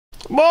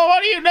Boy,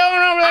 what are you doing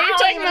over there? You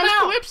taking those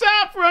clips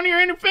out from your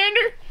inner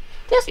fender?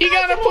 You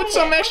gotta put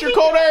some extra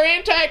cold air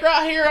intake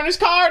right here on this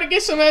car to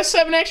get some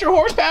 7 extra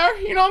horsepower.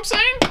 You know what I'm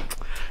saying?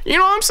 You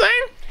know what I'm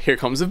saying? Here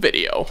comes the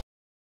video.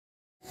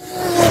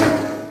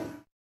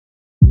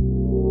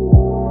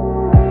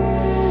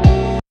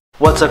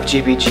 What's up,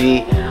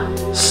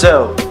 GPG?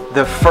 So,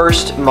 the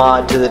first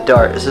mod to the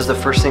Dart. This is the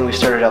first thing we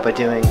started out by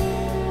doing.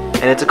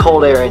 And it's a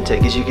cold air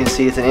intake. As you can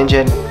see, it's an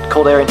Injen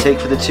Cold Air Intake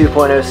for the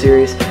 2.0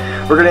 series.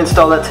 We're going to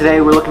install that today.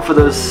 We're looking for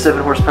those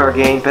 7 horsepower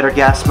gain, better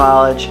gas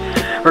mileage.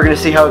 We're going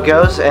to see how it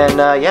goes, and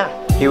yeah,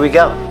 here we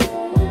go.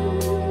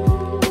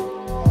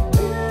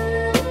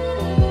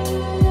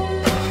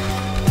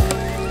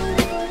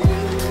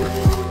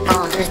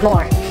 Oh, there's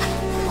more.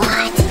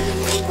 What?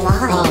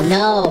 Why? Oh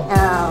no.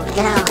 Oh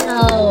no.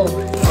 No.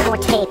 There's more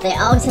tape. They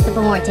always have to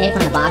put more tape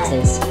on the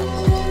boxes.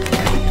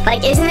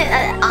 Like, isn't it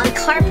on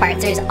car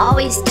parts? There's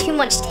always too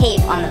much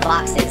tape on the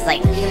boxes.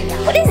 Like,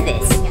 what is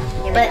this?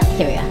 But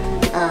Here we go.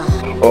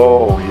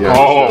 Oh, yeah.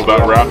 Oh,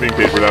 that wrapping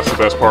paper, that's the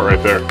best part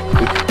right there.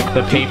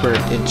 The paper.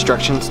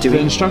 Instructions, The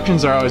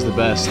instructions are always the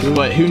best,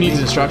 but who needs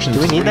instructions?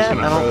 Do we need that?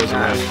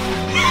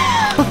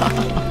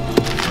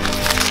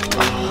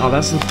 Oh,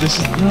 this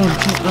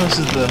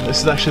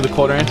is actually the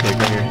cold air intake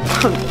right here.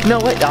 No,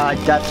 wait,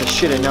 that's I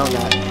should have known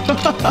that.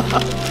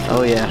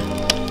 Oh yeah.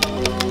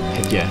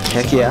 Heck yeah.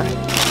 Heck yeah.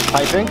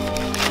 Piping.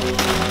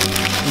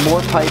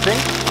 More piping.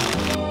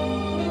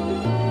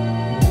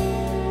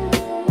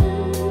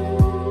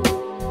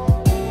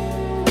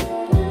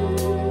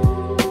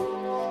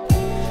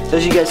 So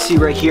as you guys see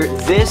right here,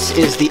 this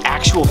is the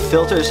actual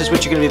filter. This is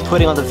what you're going to be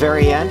putting on the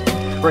very end.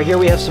 Right here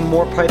we have some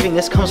more piping.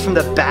 This comes from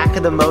the back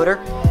of the motor.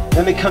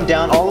 Then we come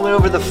down all the way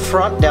over the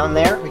front down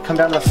there. We come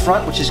down to the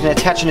front, which is going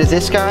to attach into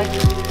this guy.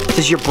 This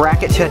is your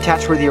bracket to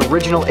attach where the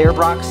original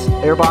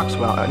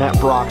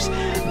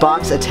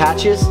box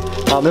attaches.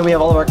 Then we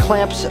have all of our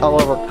clamps, all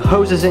of our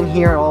hoses in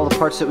here, and all the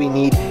parts that we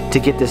need to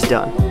get this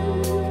done.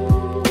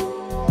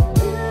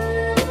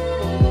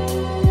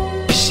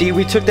 See,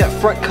 we took that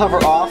front cover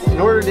off. In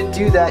order to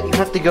do that, you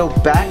have to go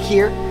back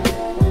here,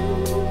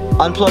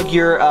 unplug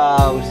your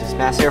what is this,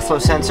 mass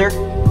airflow sensor.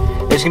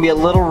 There's gonna be a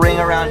little ring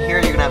around here.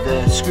 You're gonna have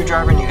the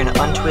screwdriver and you're gonna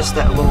untwist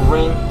that little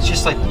ring. It's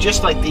just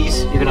like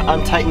these. You're gonna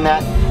untighten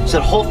that so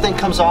the whole thing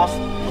comes off.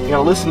 You're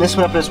gonna loosen this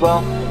one up as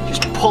well.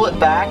 Just pull it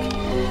back.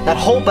 That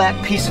whole back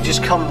piece will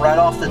just come right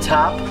off the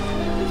top.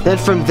 Then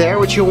from there,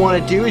 what you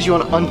want to do is you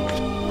want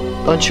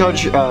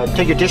to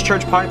take your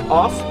discharge pipe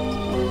off.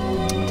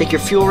 Take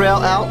your fuel rail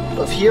out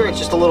of here. It's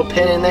just a little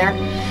pin in there.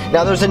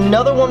 Now there's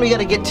another one we got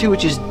to get to,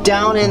 which is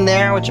down in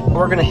there, which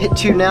we're going to hit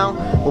to now.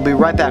 We'll be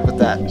right back with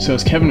that. So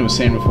as Kevin was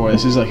saying before,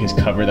 this is like his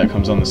cover that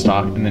comes on the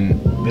stock, and then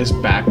this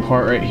back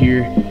part right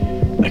here,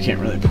 I can't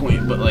really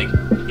point, but like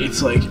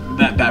it's like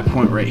that back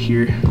point right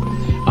here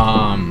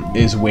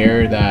is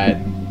where that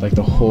like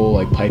the whole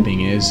like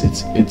piping is.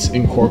 It's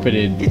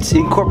incorporated. It's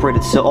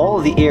incorporated, so all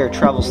of the air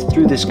travels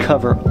through this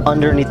cover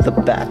underneath the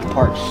back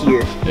part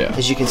here. Yeah.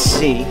 As you can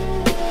see,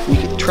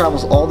 it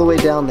travels all the way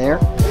down there,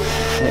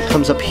 and it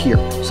comes up here.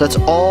 So that's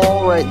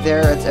all right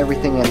there. That's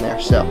everything in there.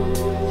 So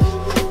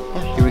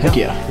yeah, here we go. Heck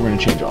yeah, we're gonna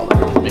change all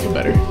that, make it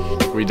better.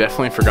 We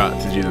definitely forgot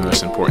to do the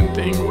most important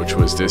thing, which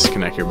was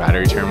disconnect your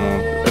battery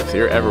terminal. If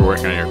you're ever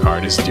working on your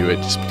car, just do it,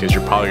 just because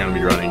you're probably gonna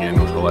be running in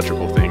with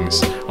electrical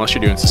things, unless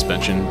you're doing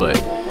suspension.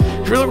 But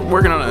if you're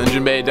working on an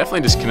engine bay,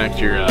 definitely disconnect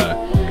your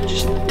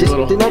just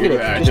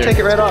take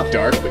it right off.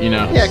 Dark, but you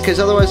know. Yeah, because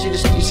otherwise you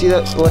see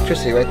that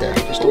electricity right there.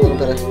 Just a little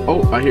bit of.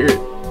 Oh, I hear it.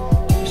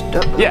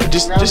 Yeah,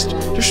 just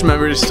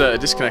remember,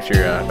 disconnect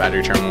your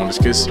battery terminal, just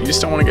because you just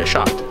don't want to get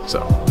shocked.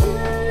 So,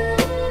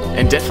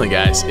 and definitely,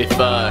 guys, if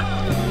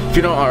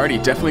you don't already,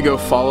 definitely go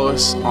follow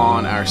us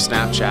on our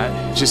Snapchat.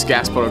 It's just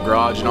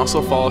GasPedalGarage, and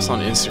also follow us on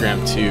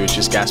Instagram too. It's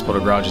just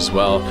GasPedalGarage as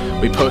well.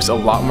 We post a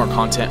lot more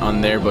content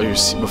on there, but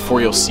before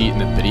you'll see it in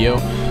the video.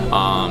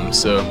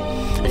 So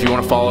if you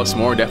want to follow us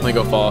more, definitely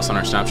go follow us on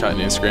our Snapchat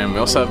and Instagram. We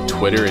also have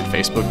Twitter and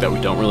Facebook that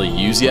we don't really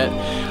use yet,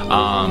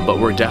 but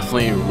we're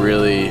definitely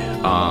really,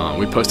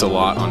 we post a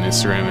lot on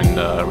Instagram, and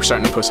we're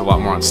starting to post a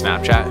lot more on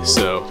Snapchat,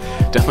 so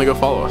definitely go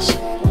follow us.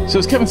 So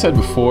as Kevin said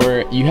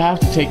before, you have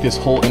to take this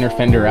whole inner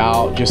fender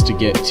out just to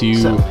get to,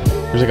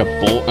 there's like a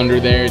bolt under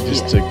there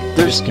just to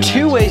There's disconnect.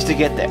 2 ways to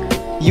get there.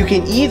 You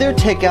can either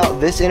take out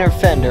this inner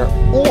fender,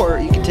 or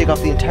you can take off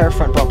the entire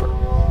front bumper.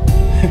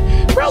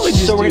 Probably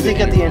just so we're gonna take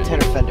out the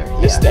entire fender.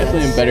 It's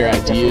definitely a better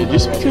idea,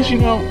 just because, you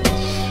know,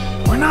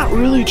 we're not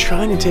really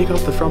trying to take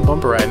off the front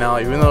bumper right now,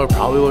 even though it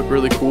probably look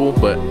really cool,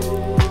 but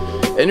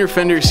inner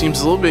fender seems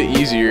a little bit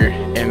easier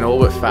and a little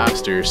bit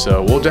faster,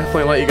 so we'll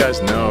definitely let you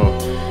guys know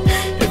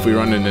if we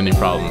run into any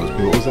problems.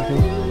 What was that thing?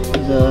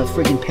 The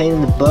freaking pain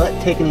in the butt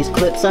taking these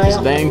clips out. It's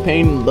a dang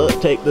pain in the butt,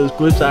 take those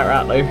clips out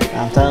right there.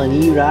 I'm telling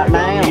you right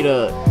now.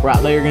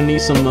 Right there, you're gonna need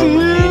some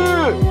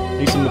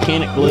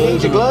mechanic gloves. You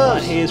need your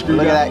gloves.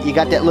 Look at that, you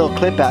got that little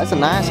clip out. That's a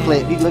nice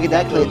clip. You look at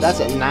that clip. That's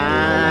a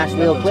nice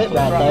little clip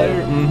right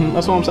there.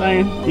 That's what I'm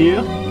saying.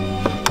 Yeah.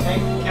 Hey,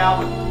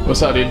 Calvin.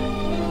 What's up, dude?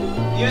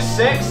 You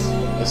 6?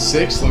 A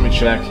 6? Let me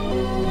check.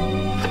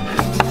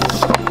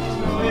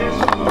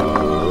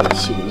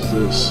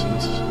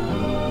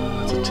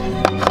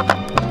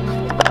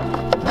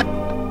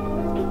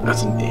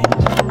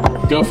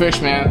 Go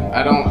fish, man.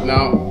 I don't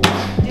know.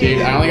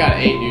 Dude, I only got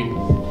 8, dude.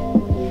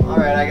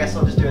 Alright, I guess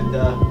I'll just do it with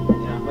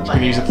my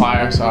Can you use the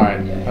pliers?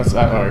 Alright.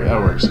 That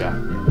works, yeah.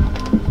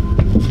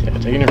 Yeah,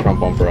 taking your front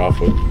bumper off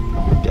would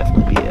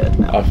definitely be it.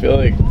 No. I feel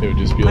like it would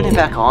just be Put it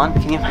back on?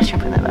 Can you imagine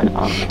putting that back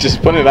on?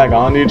 Just putting it back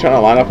on, dude, trying to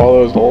line up all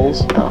those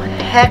holes. Oh,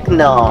 heck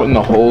no. Putting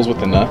the holes with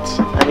the nuts.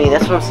 I mean,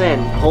 that's what I'm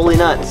saying. Holy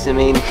nuts. I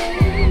mean, you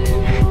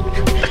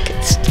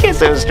can't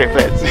say with a straight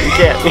face. You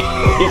can't.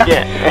 You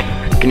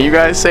can't. Can you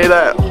guys say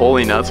that?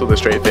 Holy nuts with a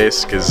straight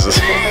face? Because it's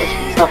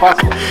not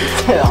possible.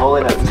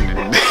 Holy nuts.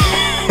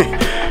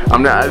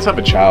 I just have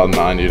a child in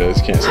mind, dude. I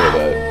just can't say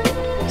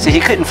that. See, he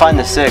couldn't find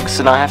the 6,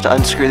 so now I have to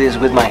unscrew these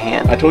with my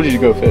hand. I told you to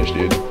go fish,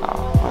 dude.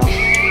 Oh,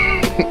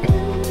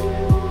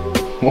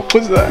 well. What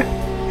was that?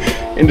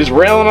 And just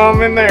railing on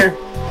him in there.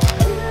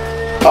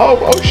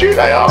 Oh shoot!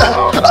 I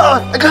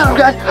got him,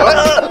 guys.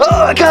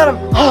 I got him.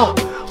 Oh,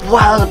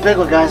 wow, that's a big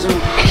one, guys.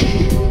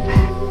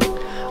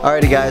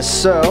 Alrighty, guys.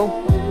 So,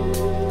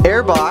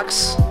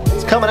 airbox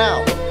is coming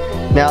out.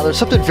 Now, there's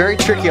something very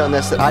tricky on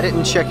this that I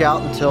didn't check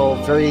out until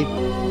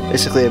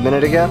basically a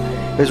minute ago.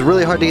 It was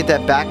really hard to get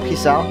that back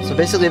piece out. So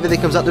basically, everything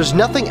comes out. There's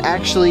nothing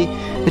actually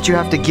that you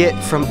have to get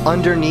from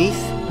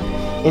underneath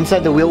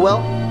inside the wheel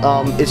well.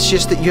 It's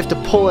just that you have to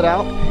pull it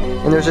out.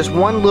 And there's this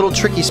one little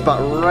tricky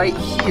spot right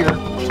here.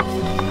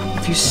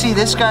 If you see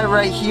this guy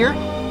right here,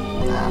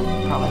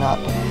 probably not,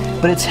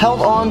 but it's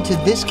held on to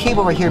this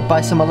cable right here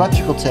by some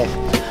electrical tape.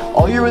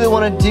 All you really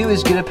want to do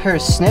is get a pair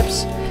of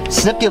snips,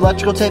 snip the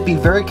electrical tape. Be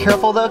very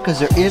careful though, because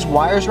there is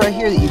wires right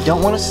here that you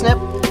don't want to snip.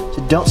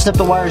 So don't snip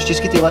the wires,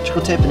 just get the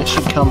electrical tape and it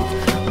should come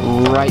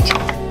right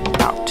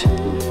out.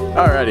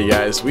 Alrighty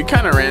guys, we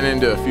kind of ran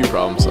into a few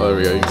problems. Oh, there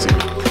we go, you can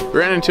see. We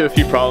ran into a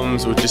few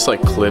problems with just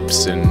like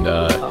clips and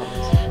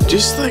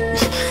just like,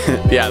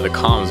 yeah, the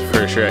comms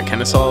for sure. At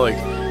Kennesaw, like,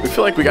 we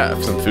feel like we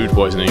got some food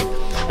poisoning.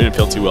 We didn't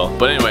feel too well.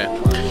 But anyway,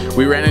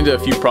 we ran into a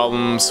few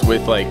problems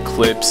with like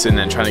clips and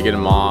then trying to get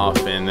them off,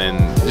 and then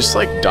just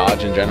like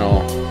Dodge in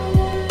general.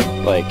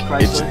 Like,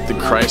 it's the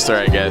Chrysler,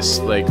 I guess.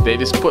 Like, they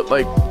just put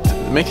like,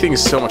 make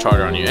things so much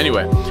harder on you.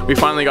 Anyway, we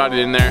finally got it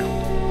in there.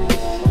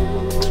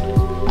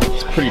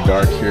 It's pretty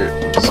dark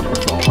here. Just see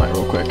what's wrong with it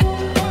real quick.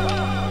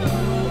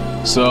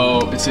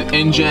 So it's an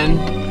Injen,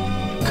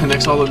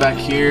 connects all the way back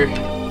here.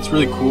 It's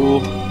really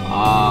cool.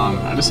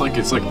 I just like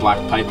it's like black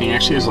piping.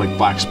 Actually, there's like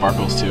black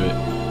sparkles to it.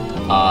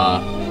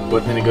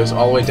 But then it goes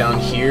all the way down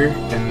here,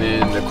 and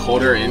then the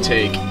cold air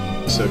intake.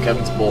 So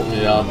Kevin's bolting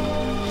it up,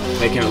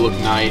 making it look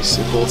nice.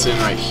 It bolts in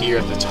right here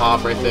at the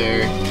top, right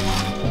there.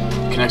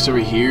 Connects over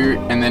here,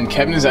 and then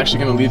Kevin is actually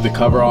going to leave the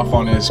cover off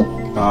on his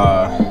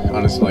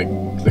like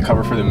the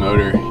cover for the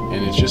motor,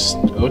 and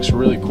it looks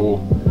really cool.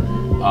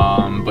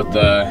 But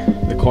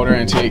the cold air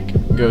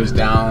intake goes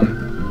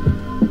down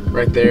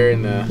right there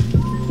in the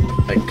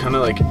kind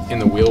of like in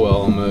the wheel well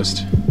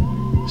almost.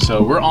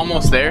 So we're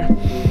almost there.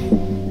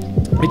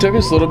 It took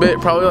us a little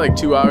bit, probably like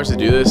 2 hours to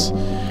do this.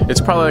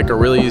 It's probably like a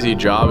really easy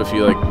job if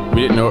you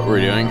we didn't know what we were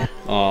doing.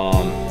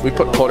 We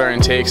put cold air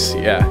intakes,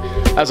 yeah.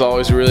 As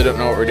always, we really don't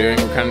know what we're doing.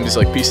 We're kind of just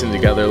like piecing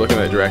together, looking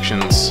at the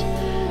directions,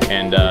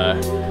 and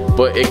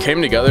but it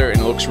came together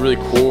and it looks really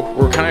cool.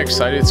 We're kind of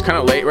excited. It's kind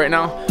of late right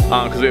now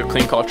because we have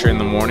clean culture in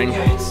the morning.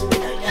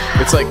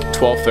 It's like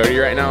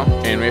 12:30 right now,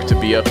 and we have to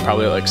be up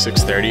probably at like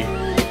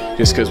 6:30,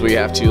 just because we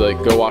have to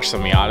like go wash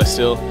some Miata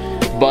still.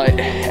 But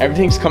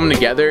everything's coming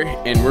together,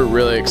 and we're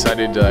really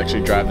excited to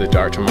actually drive the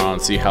Dart tomorrow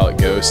and see how it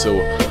goes. So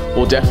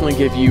we'll definitely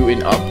give you an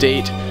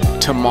update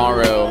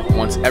tomorrow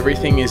once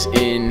everything is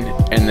in,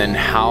 and then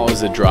how is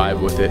the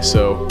drive with it.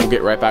 So we'll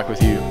get right back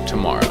with you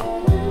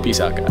tomorrow. Peace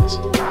out, guys.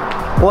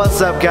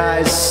 What's up,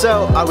 guys?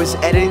 So I was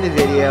editing the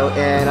video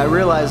and I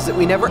realized that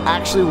we never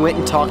actually went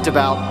and talked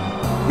about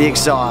the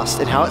exhaust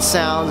and how it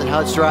sounds and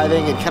how it's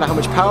driving and kind of how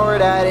much power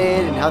it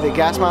added and how the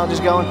gas mileage is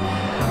going.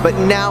 But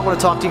now I want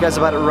to talk to you guys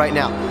about it right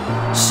now.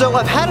 So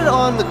I've had it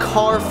on the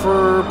car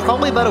for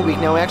probably about a week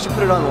now. We actually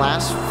put it on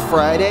last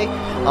Friday,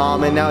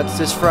 and now it's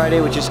this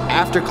Friday, which is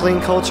after clean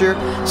culture.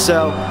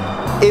 So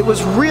it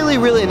was really,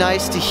 really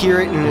nice to hear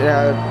it,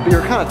 and we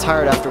were kind of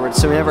tired afterwards,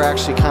 so we never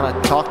actually kind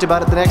of talked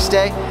about it the next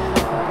day.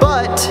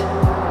 But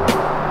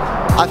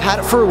I've had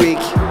it for a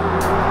week.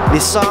 The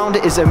sound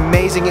is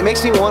amazing. It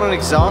makes me want an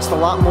exhaust a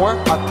lot more.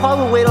 I'll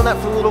probably wait on that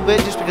for a little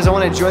bit just because I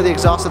want to enjoy the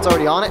exhaust that's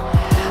already on it.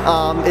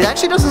 It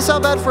actually doesn't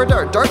sound bad for a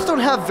Dart. Darts don't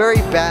have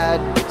very bad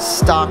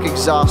stock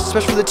exhaust,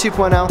 especially for the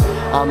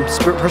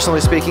 2.0.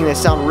 Personally speaking, they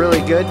sound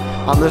really good.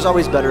 There's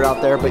always better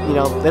out there, but you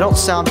know, they don't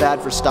sound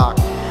bad for stock.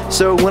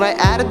 So when I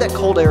added that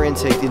cold air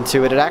intake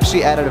into it, it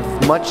actually added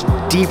a much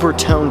deeper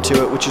tone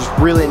to it, which is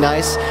really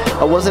nice.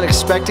 I wasn't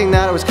expecting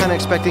that. I was kind of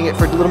expecting it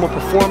for a little more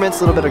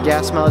performance, a little bit of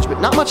gas mileage, but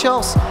not much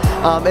else.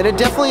 And it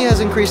definitely has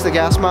increased the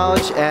gas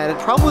mileage, and it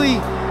probably,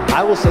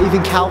 I will say,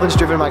 even Calvin's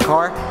driven my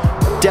car,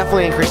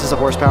 definitely increases the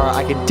horsepower.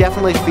 I can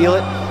definitely feel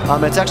it.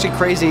 It's actually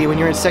crazy when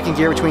you're in second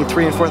gear between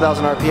 3,000 and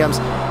 4,000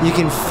 RPMs. You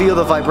can feel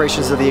the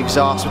vibrations of the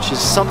exhaust, which is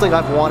something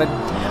I've wanted.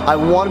 I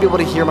want to be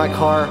able to hear my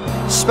car,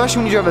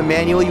 especially when you drive a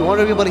manual. You want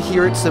to be able to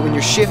hear it so that when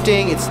you're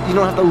shifting, you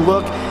don't have to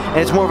look, and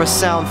it's more of a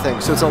sound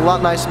thing. So it's a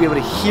lot nicer to be able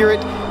to hear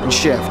it and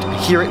shift,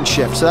 hear it and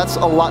shift. So that's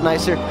a lot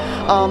nicer.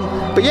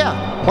 But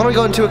yeah, why don't we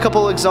go into a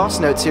couple of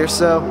exhaust notes here.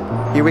 So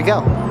here we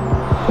go.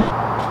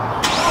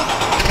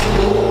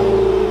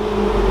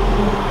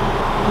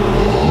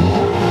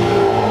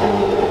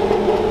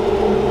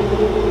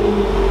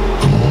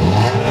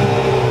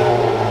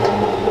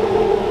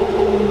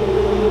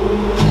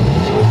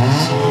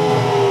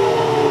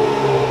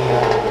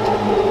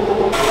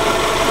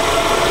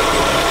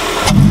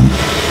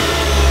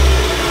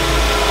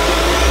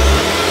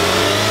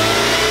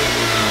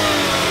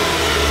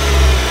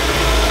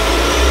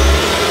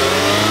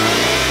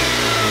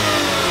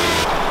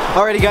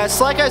 Alrighty guys,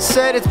 so like I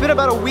said, it's been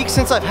about a week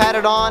since I've had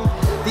it on.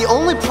 The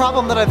only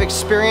problem that I've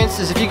experienced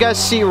is if you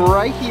guys see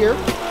right here,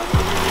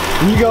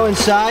 when you go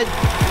inside,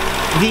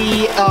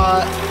 the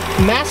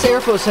mass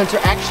airflow sensor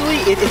actually,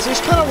 it's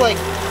just kind of like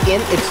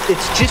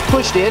it's just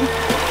pushed in,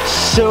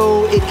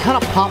 so it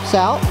kind of pops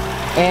out.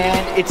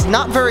 And it's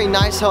not very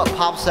nice how it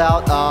pops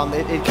out.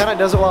 It kind of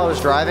does it while I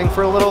was driving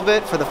for a little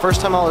bit, for the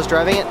first time I was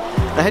driving it.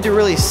 And I had to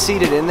really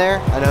seat it in there.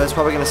 I know it's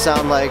probably going to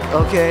sound like,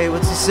 okay,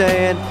 what's he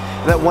saying?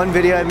 That one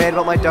video I made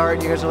about my Dart,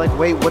 and you guys are like,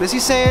 wait, what is he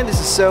saying? This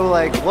is so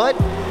like, what?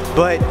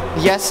 But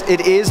yes,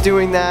 it is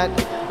doing that.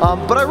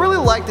 But I really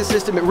like the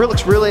system. It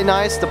looks really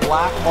nice, the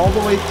black all the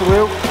way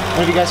through. I don't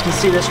know if you guys can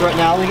see this right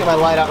now. Let me get my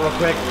light out real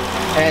quick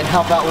and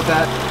help out with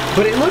that.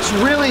 But it looks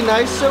really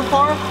nice so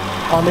far.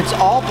 It's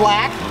all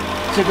black.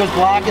 So it goes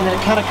black and then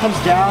it kind of comes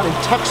down and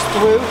tucks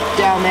through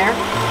down there.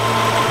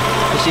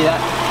 You see that?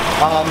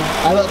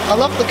 I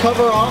left the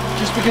cover off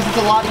just because it's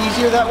a lot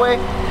easier that way.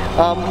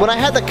 When I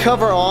had the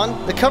cover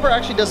on, the cover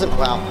actually doesn't,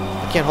 wow,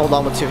 I can't hold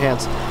on with two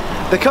hands.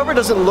 The cover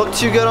doesn't look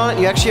too good on it.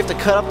 You actually have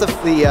to cut up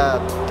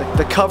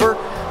the cover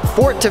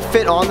for it to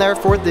fit on there,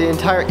 for the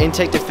entire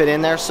intake to fit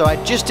in there. So I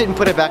just didn't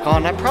put it back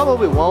on. I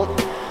probably won't.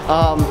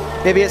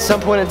 Maybe at some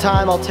point in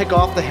time I'll take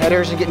off the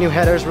headers and get new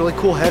headers, really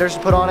cool headers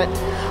to put on it.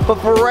 But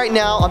for right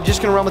now, I'm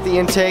just gonna run with the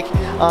intake.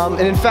 And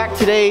in fact,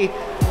 today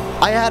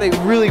I had a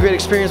really great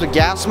experience with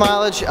gas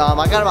mileage.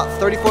 I got about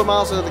 34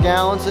 miles to the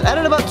gallon. So it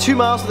added about 2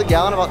 miles to the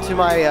gallon, about to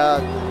my,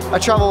 I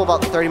travel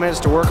about 30 minutes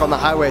to work on the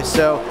highway.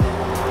 So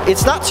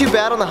it's not too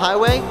bad on the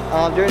highway.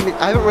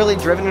 I haven't really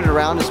driven it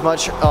around as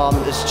much,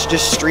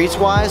 just streets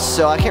wise,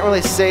 so I can't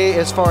really say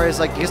as far as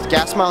like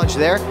gas mileage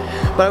there.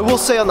 But I will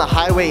say on the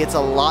highway it's a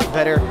lot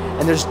better,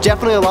 and there's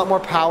definitely a lot more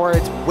power.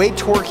 It's way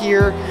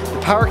torquier.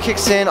 The power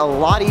kicks in a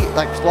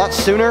lot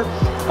sooner,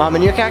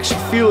 and you can actually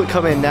feel it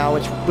come in now,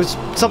 which was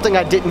something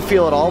I didn't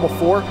feel at all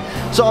before.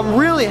 So I'm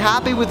really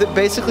happy with it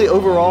basically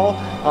overall.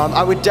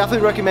 I would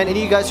definitely recommend any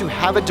of you guys who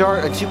have a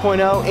Dart, a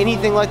 2.0,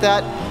 anything like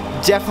that,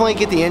 definitely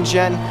get the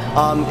Injen.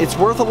 It's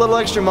worth a little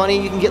extra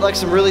money. You can get like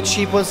some really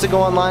cheap ones to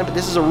go online, but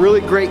this is a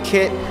really great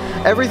kit.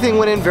 Everything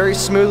went in very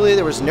smoothly.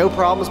 There was no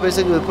problems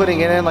basically with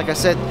putting it in. Like I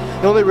said,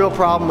 the only real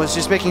problem was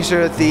just making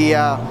sure that the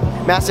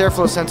mass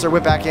airflow sensor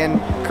went back in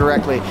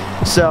correctly.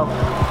 So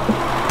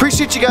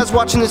appreciate you guys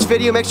watching this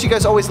video. Make sure you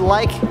guys always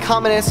like,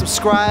 comment, and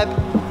subscribe.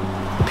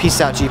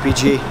 Peace out,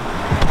 GPG.